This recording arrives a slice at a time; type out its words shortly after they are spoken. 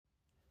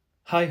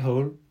Hi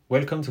all,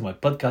 welcome to my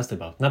podcast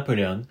about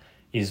Napoleon,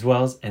 his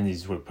wars and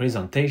his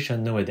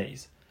representation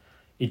nowadays.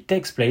 It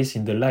takes place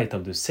in the light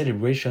of the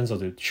celebrations of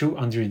the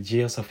 200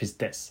 years of his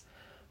death.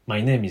 My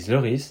name is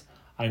Loris,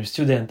 I'm a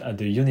student at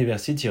the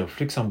University of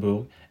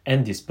Luxembourg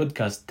and this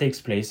podcast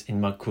takes place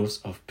in my course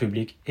of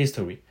Public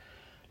History.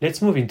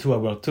 Let's move into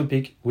our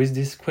topic with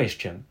this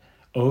question.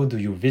 How do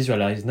you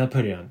visualize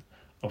Napoleon?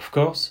 Of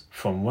course,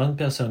 from one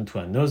person to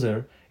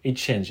another, it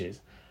changes.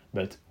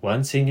 But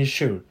one thing is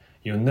sure,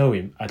 you know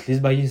him, at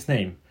least by his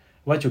name.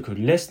 What you could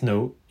less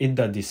know is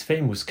that this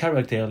famous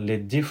character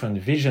led different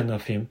visions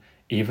of him,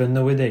 even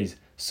nowadays.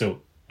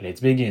 So, let's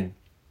begin.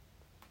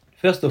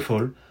 First of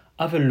all,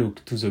 have a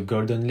look to the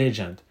Golden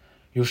Legend.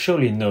 You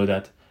surely know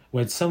that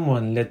when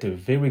someone left a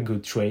very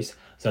good trace,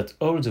 that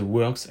all the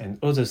works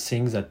and other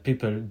things that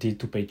people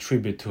did to pay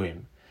tribute to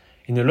him.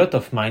 In a lot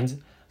of minds,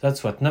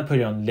 that's what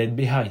Napoleon left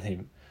behind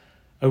him.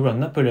 Around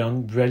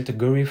Napoleon built a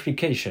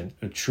glorification,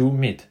 a true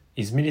myth.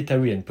 His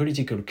military and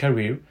political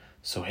career,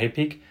 so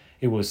epic,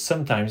 he was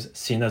sometimes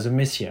seen as a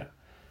messiah.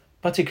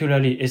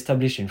 Particularly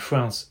established in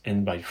France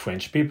and by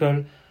French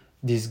people,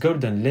 this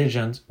golden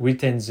legend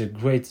retains the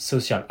great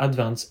social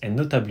advance and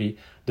notably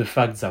the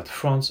fact that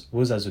France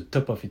was at the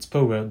top of its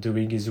power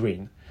during his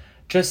reign.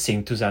 Just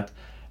think to that,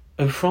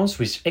 a France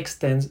which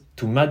extends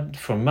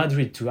from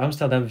Madrid to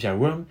Amsterdam via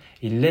Rome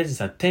in less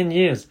than 10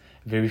 years.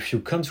 Very few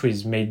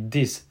countries made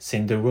this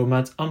since the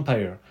Roman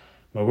Empire.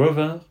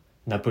 Moreover,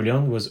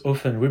 Napoleon was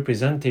often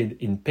represented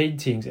in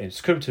paintings and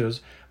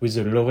sculptures with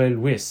the laurel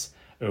wreath,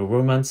 a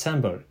Roman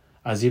symbol,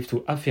 as if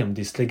to affirm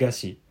this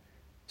legacy.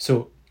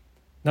 So,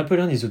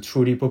 Napoleon is a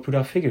truly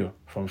popular figure,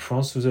 from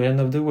France to the end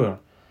of the world.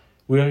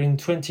 We are in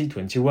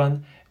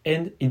 2021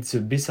 and it's the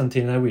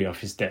bicentenary of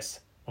his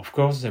death. Of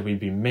course, there will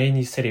be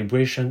many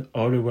celebrations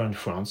all around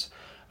France,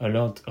 a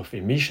lot of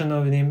emission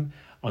of him,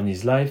 on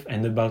his life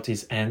and about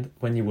his end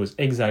when he was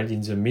exiled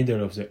in the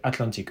middle of the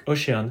Atlantic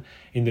Ocean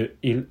in the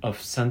Isle of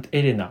St.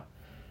 Helena.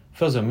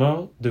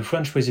 Furthermore, the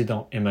French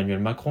President Emmanuel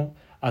Macron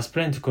has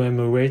planned to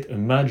commemorate a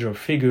major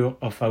figure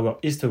of our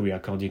history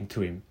according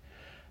to him.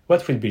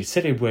 What will be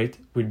celebrated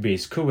will be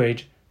his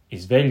courage,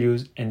 his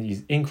values and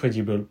his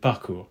incredible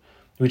parkour,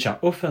 which are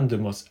often the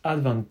most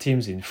advanced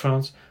teams in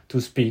France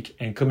to speak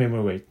and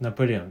commemorate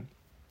Napoleon.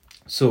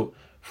 So,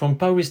 from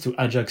Paris to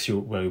Ajaccio,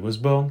 where he was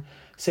born,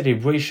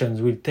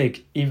 celebrations will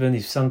take even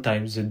if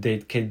sometimes the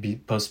date can be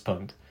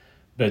postponed.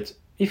 But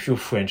if you're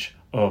French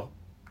or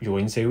you're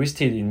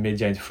interested in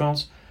media in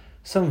France,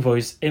 some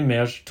voice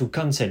emerged to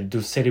cancel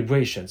those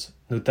celebrations,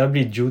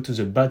 notably due to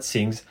the bad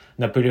things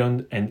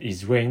Napoleon and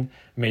his reign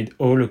made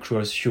all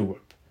across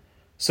Europe.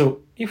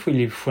 So, if we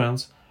leave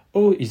France,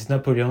 how is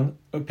Napoleon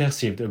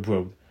perceived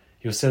abroad?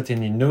 You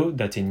certainly know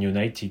that in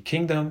United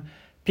Kingdom,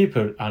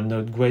 people are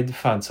not great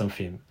fans of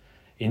him.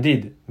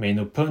 Indeed, main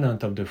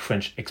opponent of the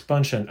French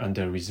expansion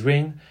under his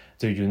reign,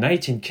 the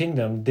United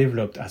Kingdom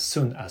developed as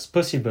soon as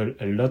possible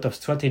a lot of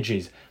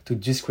strategies to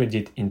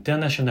discredit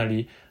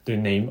internationally the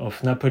name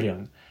of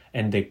Napoleon,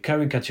 and the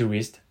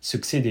caricaturists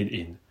succeeded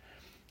in.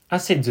 I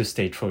set the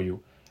stage for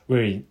you,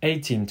 where in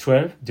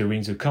 1812,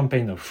 during the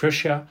campaign of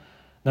Russia,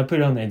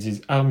 Napoleon and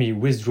his army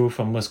withdrew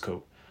from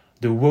Moscow,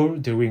 the whole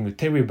during a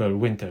terrible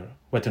winter.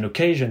 What an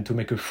occasion to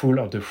make a fool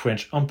of the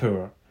French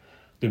emperor.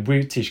 The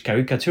British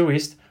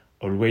caricaturists,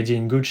 already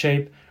in good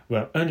shape,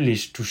 were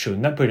unleashed to show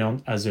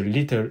Napoleon as a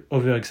little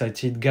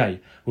overexcited guy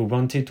who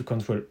wanted to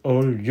control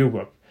all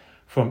Europe.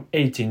 From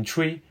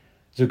 1803,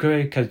 the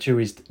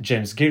caricaturist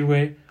James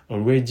Gilray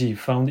already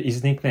found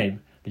his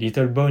nickname,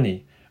 Little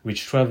Bonnie,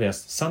 which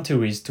traversed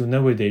centuries to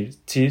nowadays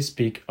still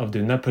speak of the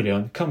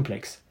Napoleon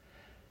complex.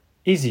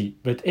 Easy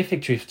but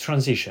effective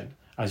transition.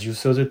 As you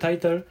saw the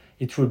title,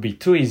 it would be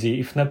too easy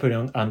if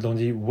Napoleon had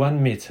only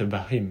one myth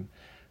about him.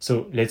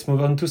 So let's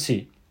move on to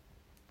see.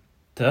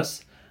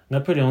 Thus,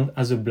 Napoleon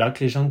has a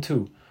black legend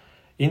too.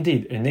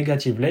 Indeed, a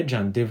negative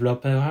legend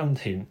developed around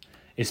him,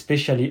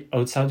 especially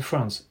outside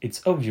France,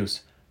 it's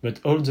obvious, but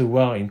all the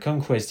war and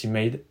conquest he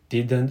made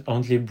didn't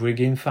only bring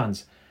in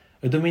fans.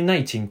 A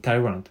dominating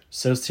tyrant,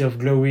 thirsty of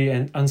glory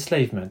and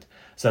enslavement,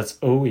 that's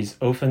how he's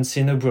often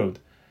seen abroad.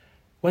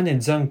 One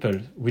example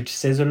which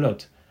says a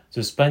lot,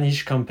 the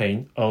Spanish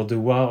campaign or the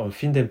War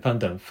of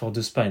Independence for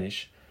the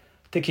Spanish.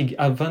 Taking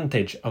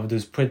advantage of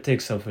the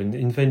pretext of an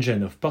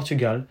invasion of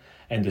Portugal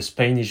and the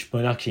Spanish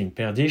monarchy in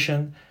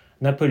perdition,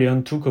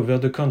 Napoleon took over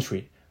the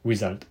country,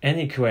 without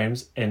any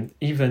crimes and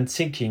even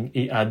thinking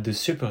he had the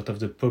support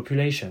of the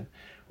population.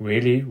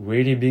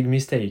 Really big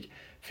mistake.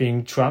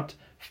 Feeling trapped,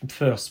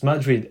 first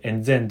Madrid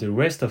and then the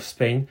rest of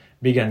Spain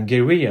began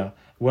guerrilla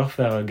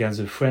warfare against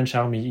the French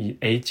army in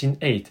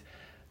 1808.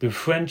 The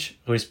French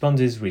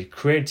responded with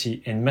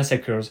cruelty and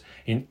massacres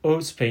in all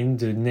Spain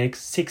the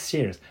next 6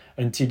 years,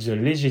 until the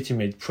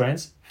legitimate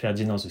prince,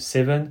 Ferdinand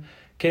VII,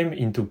 came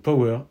into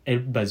power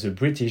helped by the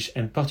British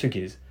and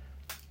Portuguese.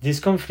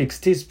 This conflict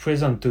still is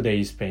present today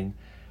in Spain,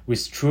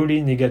 with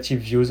truly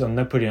negative views on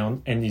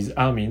Napoleon and his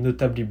army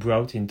notably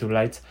brought into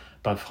light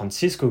by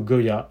Francisco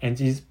Goya and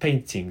his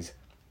paintings.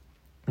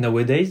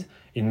 Nowadays,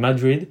 in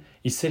Madrid,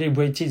 is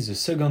celebrated the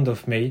 2nd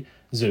of May,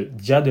 the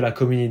Dia de la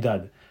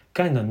Comunidad,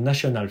 kind of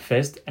national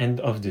fest and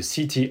of the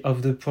city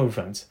of the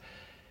province.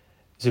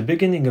 The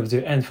beginning of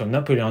the end for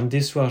Napoleon,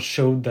 this war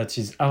showed that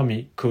his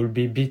army could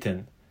be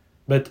beaten.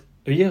 But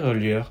a year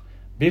earlier,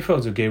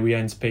 before the guerrilla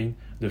in Spain,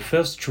 the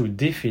first true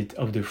defeat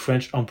of the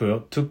French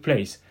emperor took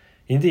place.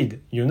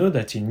 Indeed, you know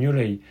that in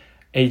July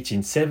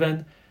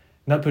 1807,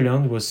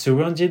 Napoleon was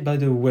surrounded by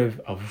the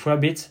wave of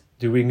rabbits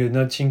during a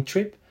hunting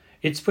trip.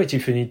 It's pretty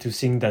funny to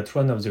think that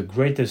one of the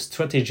greatest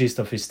strategists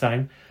of his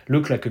time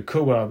looked like a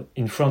coward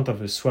in front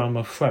of a swarm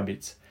of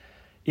rabbits.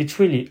 It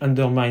really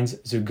undermines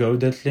the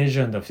godlike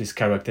legend of his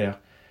character.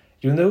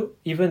 You know,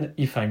 even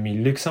if I'm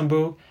in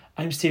Luxembourg,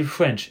 I'm still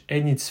French,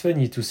 and it's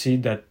funny to see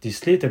that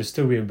this little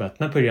story about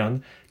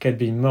Napoleon can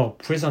be more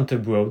present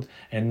abroad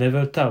and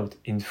never taught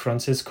in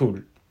France's school.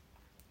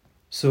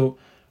 So,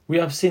 we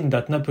have seen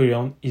that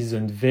Napoleon is a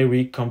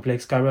very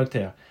complex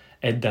character,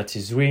 and that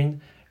his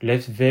reign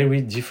left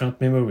very different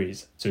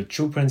memories, the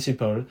true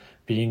principle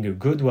being a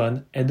good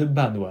one and a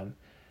bad one.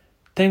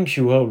 Thank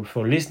you all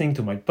for listening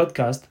to my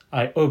podcast.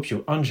 I hope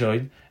you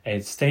enjoyed,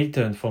 and stay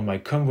tuned for my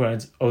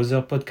comrades'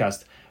 other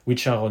podcasts,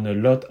 which are on a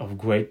lot of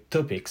great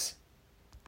topics.